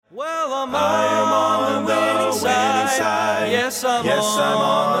Well, I am on the winning side. Yes, I'm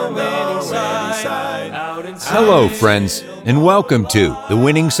on the winning side. Hello, friends, and welcome to the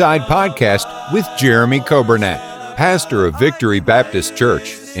Winning Side Podcast with Jeremy Coburnett, pastor of Victory Baptist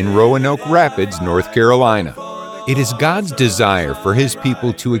Church in Roanoke Rapids, North Carolina. It is God's desire for His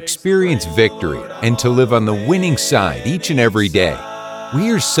people to experience victory and to live on the winning side each and every day. We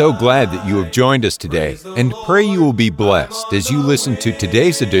are so glad that you have joined us today and pray you will be blessed as you listen to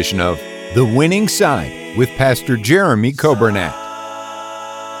today's edition of The Winning Side with Pastor Jeremy Coburnett.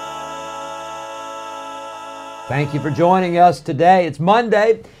 Thank you for joining us today. It's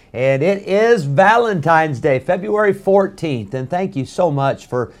Monday and it is Valentine's Day, February 14th. And thank you so much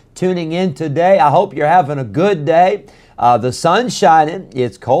for tuning in today. I hope you're having a good day. The sun's shining.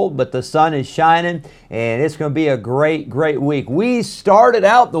 It's cold, but the sun is shining, and it's going to be a great week. We started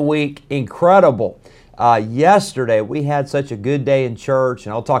out the week incredible. Yesterday, we had such a good day in church,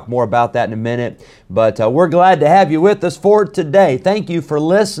 and I'll talk more about that in a minute. But we're glad to have you with us for today. Thank you for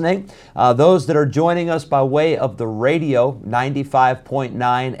listening. Those that are joining us by way of the radio,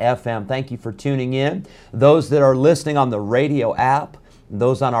 95.9 FM, thank you for tuning in. Those that are listening on the radio app,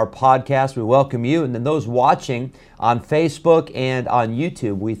 those on our podcast, we welcome you. And then those watching on Facebook and on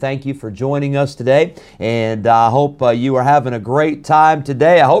YouTube, we thank you for joining us today. And I hope you are having a great time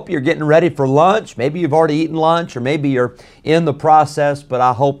today. I hope you're getting ready for lunch. Maybe you've already eaten lunch, or maybe you're in the process. But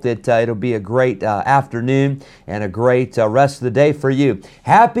I hope that it'll be a great afternoon and a great rest of the day for you.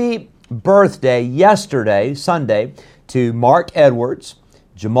 Happy birthday yesterday, Sunday, to Mark Edwards,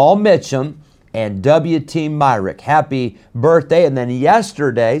 Jamal Mitchum, and W.T. Myrick. Happy birthday. And then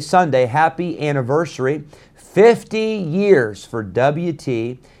yesterday, Sunday, happy anniversary. 50 years for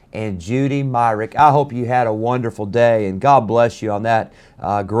W.T. and Judy Myrick. I hope you had a wonderful day, and God bless you on that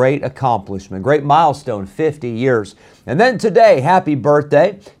great accomplishment, great milestone, 50 years. And then today, happy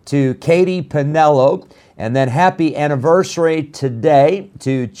birthday to Katie Pinello. And then happy anniversary today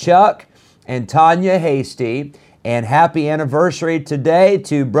to Chuck and Tanya Hasty. And happy anniversary today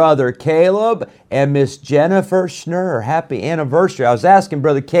to Brother Caleb and Miss Jennifer Schnurr. Happy anniversary. I was asking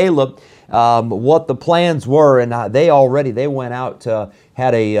Brother Caleb what the plans were, and they went out,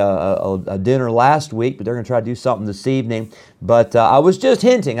 had a dinner last week, but they're going to try to do something this evening. But I was just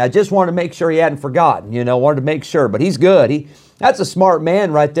hinting. I just wanted to make sure he hadn't forgotten, wanted to make sure. But he's good. That's a smart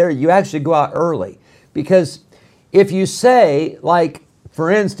man right there. You actually go out early. Because if you say, like,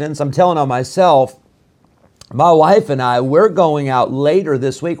 for instance, I'm telling on myself, my wife and I, we're going out later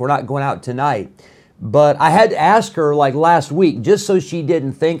this week. We're not going out tonight. But I had to ask her like last week, just so she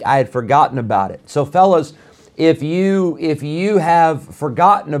didn't think I had forgotten about it. So fellas, if you have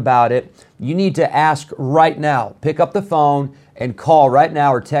forgotten about it, you need to ask right now. Pick up the phone and call right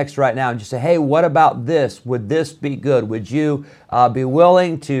now or text right now and just say, hey, what about this? Would this be good? Would you be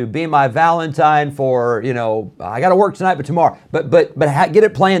willing to be my Valentine for, I got to work tonight, but tomorrow. But get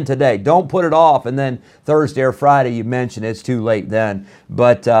it planned today. Don't put it off. And then Thursday or Friday, you mention it's too late then.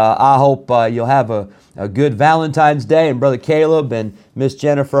 But I hope you'll have a good Valentine's Day. And Brother Caleb and Miss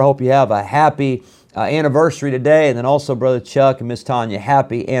Jennifer, I hope you have a happy anniversary today. And then also Brother Chuck and Miss Tanya,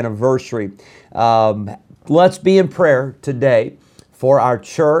 happy anniversary. Let's be in prayer today for our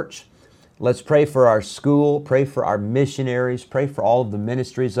church. Let's pray for our school, pray for our missionaries, pray for all of the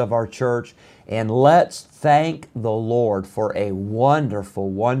ministries of our church, and let's thank the Lord for a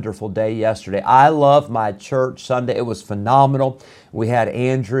wonderful day yesterday. I love my church Sunday. It was phenomenal. We had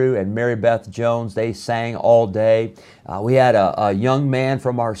Andrew and Mary Beth Jones. They sang all day. We had a young man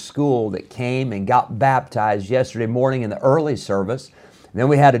from our school that came and got baptized yesterday morning in the early service. And then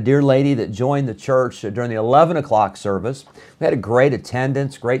we had a dear lady that joined the church during the 11 o'clock service. We had a great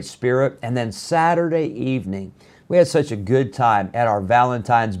attendance, great spirit. And then Saturday evening, we had such a good time at our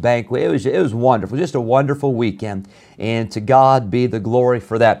Valentine's banquet. It was wonderful, just a wonderful weekend. And to God be the glory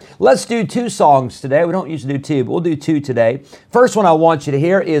for that. Let's do two songs today. We don't usually do two, but we'll do two today. First one I want you to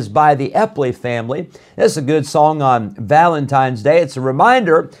hear is by the Epley family. This is a good song on Valentine's Day. It's a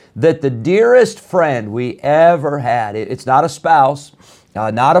reminder that the dearest friend we ever had, it's not a spouse,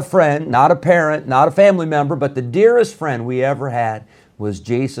 not a friend, not a parent, not a family member, but the dearest friend we ever had was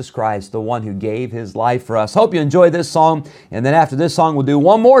Jesus Christ, the one who gave His life for us. Hope you enjoy this song, and then after this song, we'll do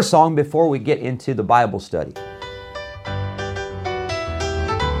one more song before we get into the Bible study.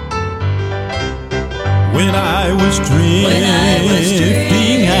 When I was drifting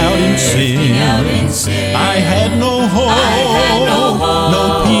out in sin, I had no hope,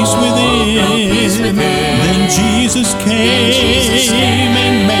 no peace within. Then Jesus came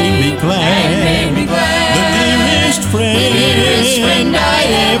and made me glad. The dearest friend I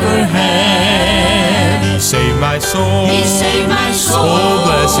ever had. He saved my soul. Oh,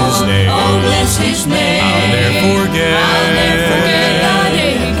 bless His bless His name. I'll never forget the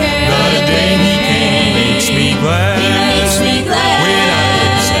day He came. the day He came. Makes me glad. He makes me glad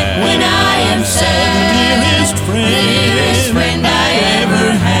when I am sad. The dearest friend I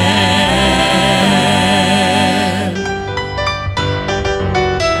ever had.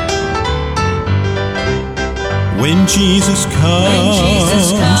 When Jesus comes, the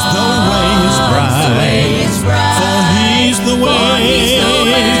way is bright. For He's the way,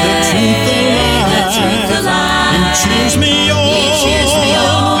 the truth, the light. He cheers me on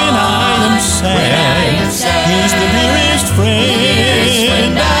when I am sad. He's the dearest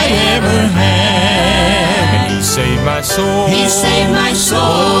friend I ever had. He saved my soul. He saved my soul.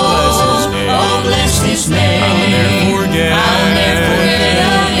 Oh, bless His name. I'll never forget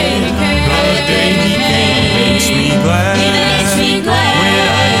the day He came. Makes me glad. He makes me glad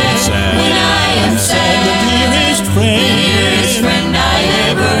when I am sad. The dearest friend I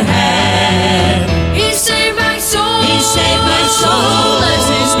ever had. He saved my soul. He saved my soul. Bless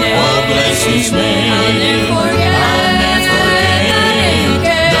His name. Oh, bless His name. I'll never forget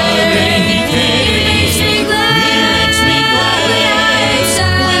the day He came. He makes me glad when I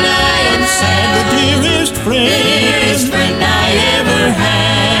am sad. The dearest friend I ever had.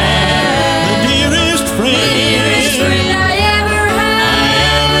 The dearest friend I ever had.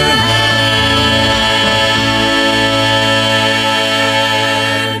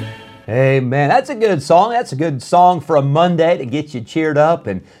 Amen. That's a good song. That's a good song for a Monday to get you cheered up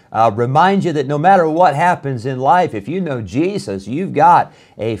and remind you that no matter what happens in life, if you know Jesus, you've got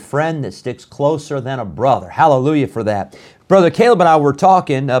a friend that sticks closer than a brother. Hallelujah for that. Brother Caleb and I were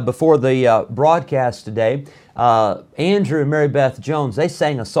talking before the broadcast today. Andrew and Mary Beth Jones, they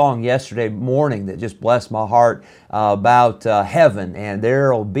sang a song yesterday morning that just blessed my heart about heaven, and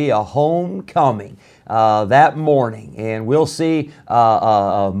there will be a homecoming that morning, and we'll see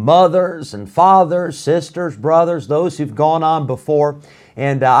mothers and fathers, sisters, brothers, those who've gone on before.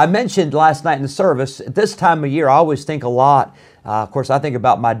 And I mentioned last night in the service, at this time of year, I always think a lot. Of course, I think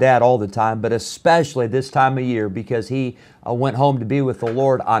about my dad all the time, but especially this time of year because he went home to be with the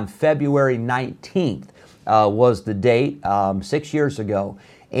Lord on February 19th. Was the date 6 years ago.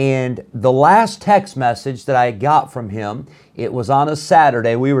 And the last text message that I got from him, it was on a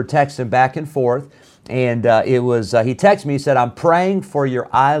Saturday. We were texting back and forth. And he texted me, he said, "I'm praying for your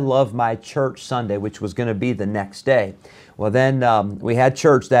I Love My Church Sunday," which was going to be the next day. Well, then we had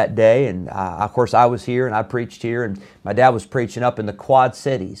church that day, and of course I was here and I preached here, and my dad was preaching up in the Quad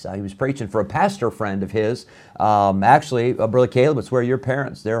Cities. He was preaching for a pastor friend of his. Actually, Brother Caleb, it's where your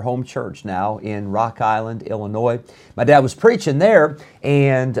parents, their home church now in Rock Island, Illinois. My dad was preaching there,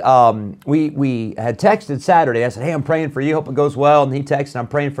 and we had texted Saturday. I said, "Hey, I'm praying for you. Hope it goes well." And he texted, "I'm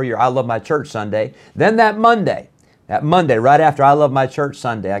praying for your I Love My Church Sunday." Then that Monday, right after I Love My Church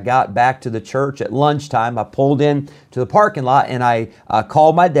Sunday, I got back to the church at lunchtime. I pulled in to the parking lot and I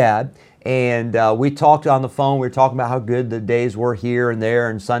called my dad, and we talked on the phone. We were talking about how good the days were here and there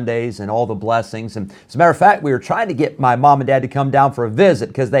and Sundays and all the blessings. And as a matter of fact, we were trying to get my mom and dad to come down for a visit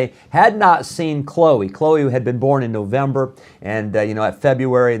because they had not seen Chloe. Chloe had been born in November and at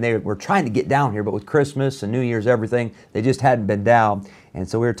February, and they were trying to get down here, but with Christmas and New Year's, everything, they just hadn't been down. And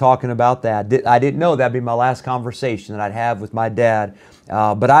so we were talking about that. I didn't know that'd be my last conversation that I'd have with my dad.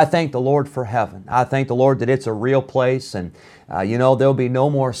 But I thank the Lord for heaven. I thank the Lord that it's a real place. And, there'll be no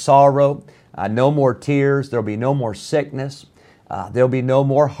more sorrow, no more tears. There'll be no more sickness. There'll be no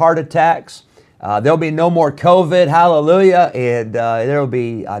more heart attacks. There'll be no more COVID. Hallelujah. And there'll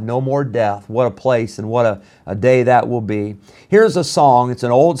be no more death. What a place and what a day that will be. Here's a song. It's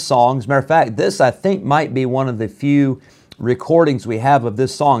an old song. As a matter of fact, this I think might be one of the few recordings we have of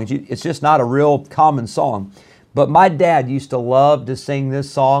this song. It's just not a real common song. But my dad used to love to sing this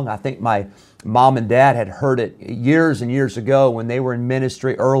song. I think my mom and dad had heard it years and years ago when they were in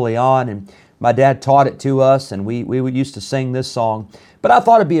ministry early on, and my dad taught it to us, and we used to sing this song. But I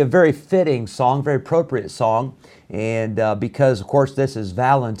thought it'd be a very fitting song, very appropriate song, and because, of course, this is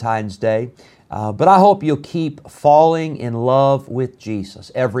Valentine's Day. But I hope you'll keep falling in love with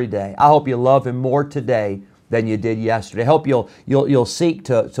Jesus every day. I hope you love Him more today than you did yesterday. I hope you'll seek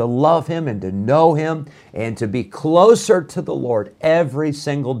to love Him and to know Him and to be closer to the Lord every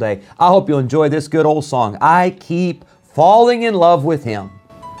single day. I hope you'll enjoy this good old song, "I Keep Falling in Love with Him."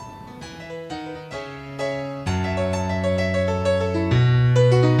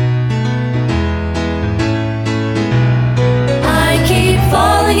 I keep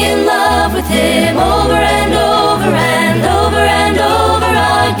falling in love with Him over and over and over and over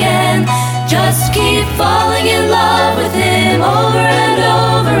again. Just keep falling in love with Him over and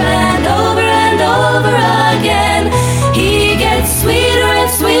over and over and over again. He gets sweeter and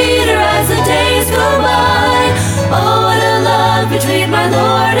sweeter as the day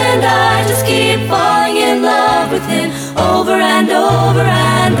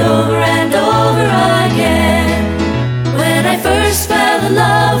over and over again. When I first fell in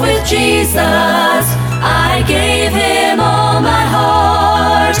love with Jesus, I gave Him all my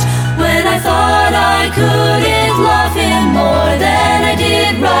heart. When I thought I couldn't love Him more than I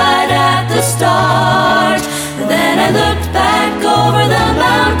did right at the start, then I looked back over the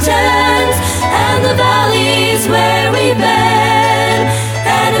mountains and the valleys where we've been,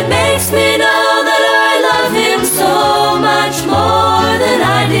 and it makes me know that I love Him so much more than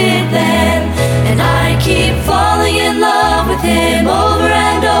I did then. And I keep falling in love with Him over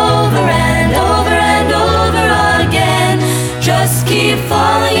and over and over and over again. Just keep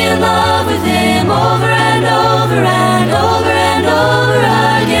falling in love with Him over and over and over and over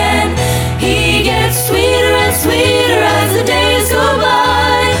again. He gets sweeter and sweeter as the days go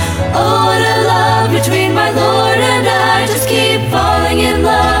by. Oh, what a love between my Lord and I. Just keep falling in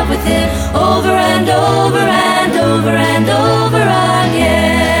love with Him over and over and over and over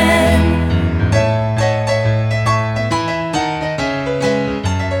again.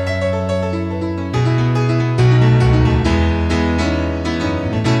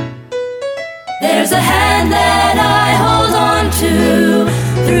 There's a hand that I hold on to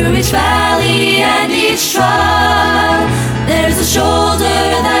through each valley and each trial. There's a shoulder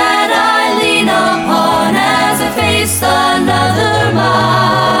that I lean upon as I face another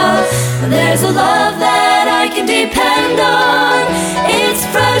mile. There's a love that I can depend on. It's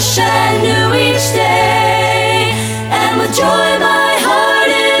fresh and new each day, and with joy my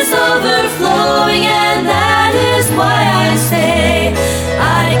heart is overflowing, and that is why I say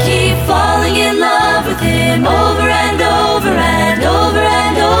I keep falling in love with Him over and over and over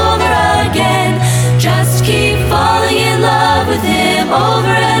and over again. Just keep falling in love with Him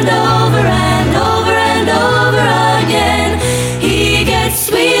over and over and over and over again. He gets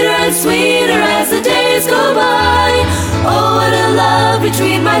sweeter and sweeter as the days go by. Oh, what a love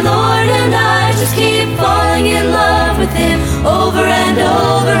between my Lord and I. Just keep falling in love with Him over and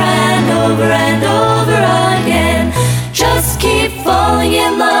over and over and over again. Just keep falling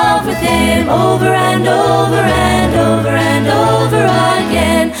in love with Him over and over and over and over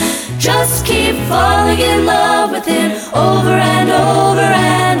again. Just keep falling in love with Him over and over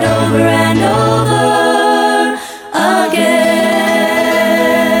and over and over again.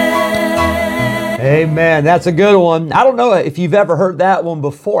 Amen. That's a good one. I don't know if you've ever heard that one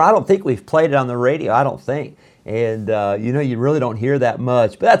before. I don't think we've played it on the radio. I don't think. And, you really don't hear that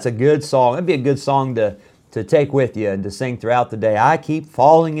much. But that's a good song. That'd be a good song to take with you and to sing throughout the day. I keep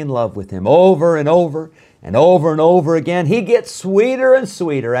falling in love with Him over and over and over and over again. He gets sweeter and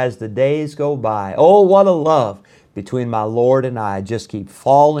sweeter as the days go by. Oh, what a love between my Lord and I. Just keep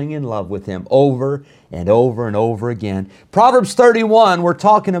falling in love with Him over and over and over again. Proverbs 31, we're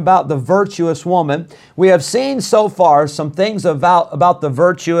talking about the virtuous woman. We have seen so far some things about the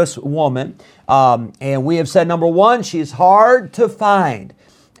virtuous woman. And we have said, number one, she's hard to find.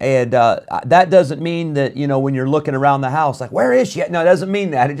 And that doesn't mean that, when you're looking around the house, like, where is she? No, it doesn't mean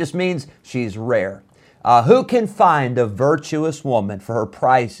that. It just means she's rare. Who can find a virtuous woman? For her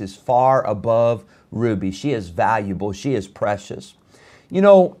price is far above rubies. She is valuable. She is precious.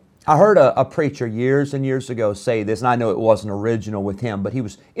 I heard a preacher years and years ago say this, and I know it wasn't original with him, but he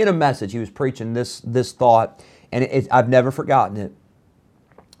was in a message. He was preaching this thought, and I've never forgotten it.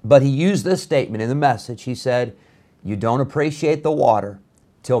 But he used this statement in the message. He said, "You don't appreciate the water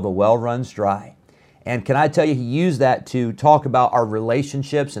till the well runs dry." And can I tell you, he used that to talk about our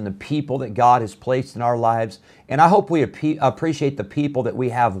relationships and the people that God has placed in our lives. And I hope we appreciate the people that we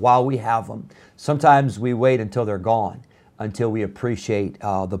have while we have them. Sometimes we wait until they're gone, until we appreciate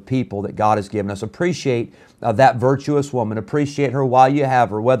the people that God has given us. Appreciate that virtuous woman. Appreciate her while you have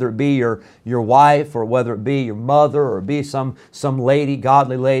her, whether it be your wife or whether it be your mother or be some lady,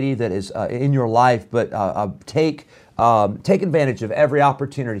 godly lady that is in your life. But take advantage of every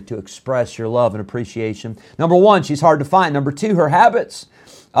opportunity to express your love and appreciation. Number one, she's hard to find. Number two, her habits,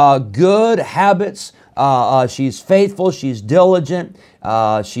 good habits. She's faithful. She's diligent.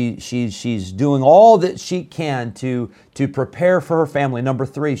 She's doing all that she can to prepare for her family. Number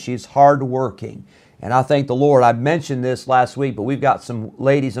three, she's hardworking. And I thank the Lord. I mentioned this last week, but we've got some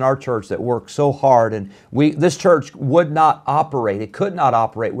ladies in our church that work so hard, and this church would not operate. It could not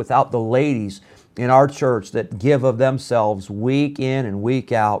operate without the ladies in our church that give of themselves week in and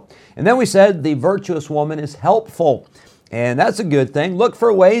week out. And then we said the virtuous woman is helpful, and that's a good thing. Look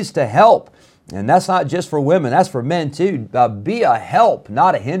for ways to help. And that's not just for women, that's for men too. Be a help,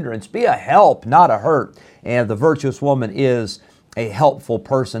 not a hindrance. Be a help, not a hurt. And the virtuous woman is a helpful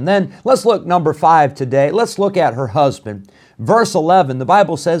person. Then let's look number 5 today. Let's look at her husband. Verse 11, the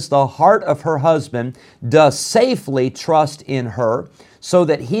Bible says, "The heart of her husband does safely trust in her, so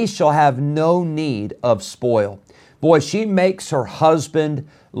that he shall have no need of spoil. Boy, she makes her husband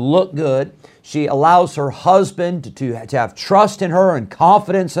look good. She allows her husband to have trust in her and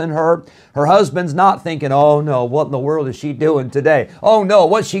confidence in her. Her husband's not thinking, oh no, what in the world is she doing today? Oh no,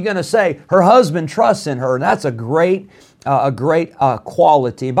 what's she going to say? Her husband trusts in her, and that's a great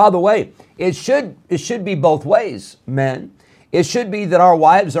quality. And by the way, it should be both ways, men. It should be that our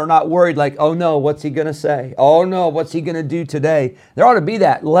wives are not worried like, oh no, what's he going to say? Oh no, what's he going to do today? There ought to be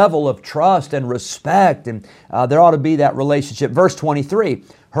that level of trust and respect, and there ought to be that relationship. Verse 23,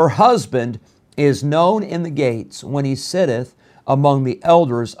 her husband is known in the gates when he sitteth among the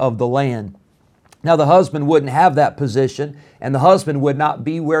elders of the land. Now the husband wouldn't have that position, and the husband would not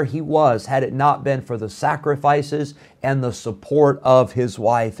be where he was had it not been for the sacrifices and the support of his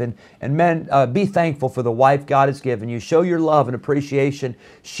wife. And men, be thankful for the wife God has given you. Show your love and appreciation.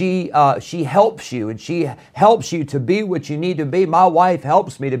 She helps you, and she helps you to be what you need to be. My wife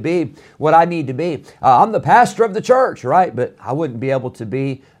helps me to be what I need to be. I'm the pastor of the church, right? But I wouldn't be able to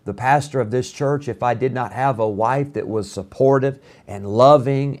be the pastor of this church if I did not have a wife that was supportive and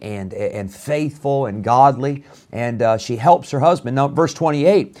loving and faithful and godly. And she helps her husband. Now, verse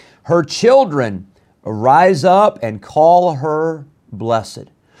 28, her children rise up and call her blessed.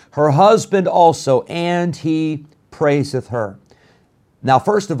 Her husband also, and he praiseth her. Now,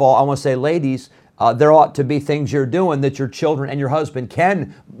 first of all, I want to say, ladies, there ought to be things you're doing that your children and your husband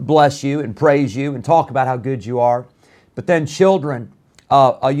can bless you and praise you and talk about how good you are. But then children,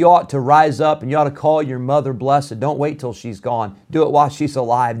 you ought to rise up and you ought to call your mother blessed. Don't wait till she's gone. Do it while she's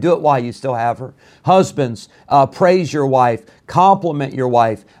alive. Do it while you still have her. Husbands, praise your wife. Compliment your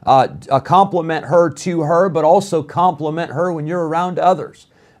wife. Compliment her to her, but also compliment her when you're around others.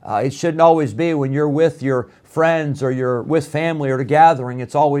 It shouldn't always be when you're with your friends or you're with family or at a gathering.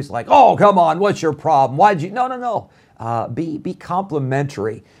 It's always like, oh, come on, what's your problem? Why'd you? No. Be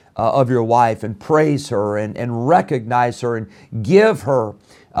complimentary of your wife and praise her and recognize her and give her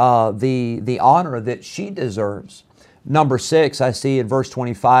the honor that she deserves. Number 6, I see in verse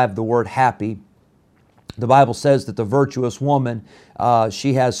 25 the word happy. The Bible says that the virtuous woman,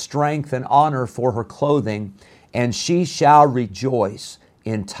 she has strength and honor for her clothing, and she shall rejoice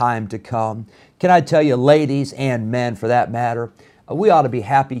in time to come. Can I tell you, ladies and men for that matter, we ought to be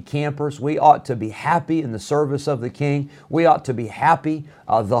happy campers. We ought to be happy in the service of the King. We ought to be happy.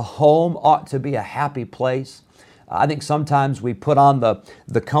 The home ought to be a happy place. I think sometimes we put on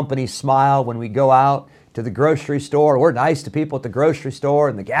the company smile when we go out to the grocery store. We're nice to people at the grocery store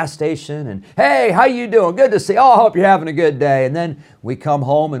and the gas station. And, hey, how you doing? Good to see you. Oh, I hope you're having a good day. And then we come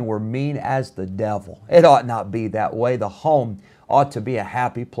home and we're mean as the devil. It ought not be that way. The home ought to be a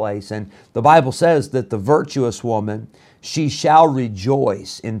happy place. And the Bible says that the virtuous woman, she shall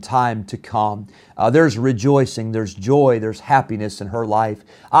rejoice in time to come. There's rejoicing, there's joy, there's happiness in her life.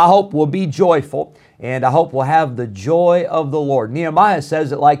 I hope we'll be joyful, and I hope we'll have the joy of the Lord. Nehemiah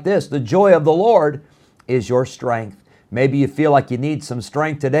says it like this: the joy of the Lord is your strength. Maybe you feel like you need some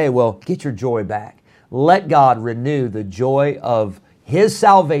strength today. Well, get your joy back. Let God renew the joy of His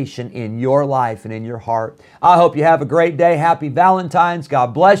salvation in your life and in your heart. I hope you have a great day. Happy Valentine's.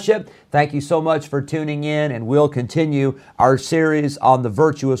 God bless you. Thank you so much for tuning in, and we'll continue our series on the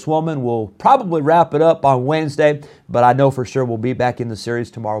virtuous woman. We'll probably wrap it up on Wednesday, but I know for sure we'll be back in the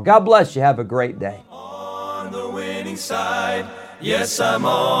series tomorrow. God bless you. Have a great day. On the winning side. Yes, I'm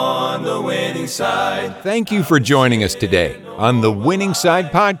on the winning side. Thank you for joining us today on the Winning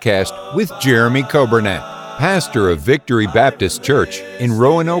Side Podcast with Jeremy Coburnett, pastor of Victory Baptist Church in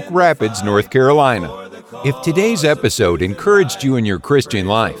Roanoke Rapids, North Carolina. If today's episode encouraged you in your Christian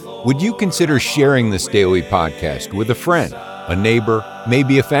life, would you consider sharing this daily podcast with a friend, a neighbor,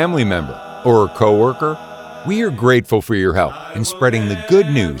 maybe a family member, or a coworker? We are grateful for your help in spreading the good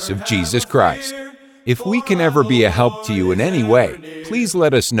news of Jesus Christ. If we can ever be a help to you in any way, please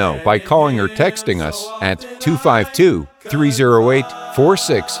let us know by calling or texting us at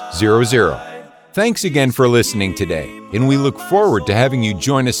 252-308-4600. Thanks again for listening today, and we look forward to having you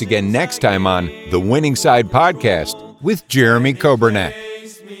join us again next time on the Winning Side Podcast with Jeremy Coburnett.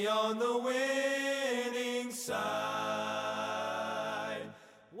 On the winning side.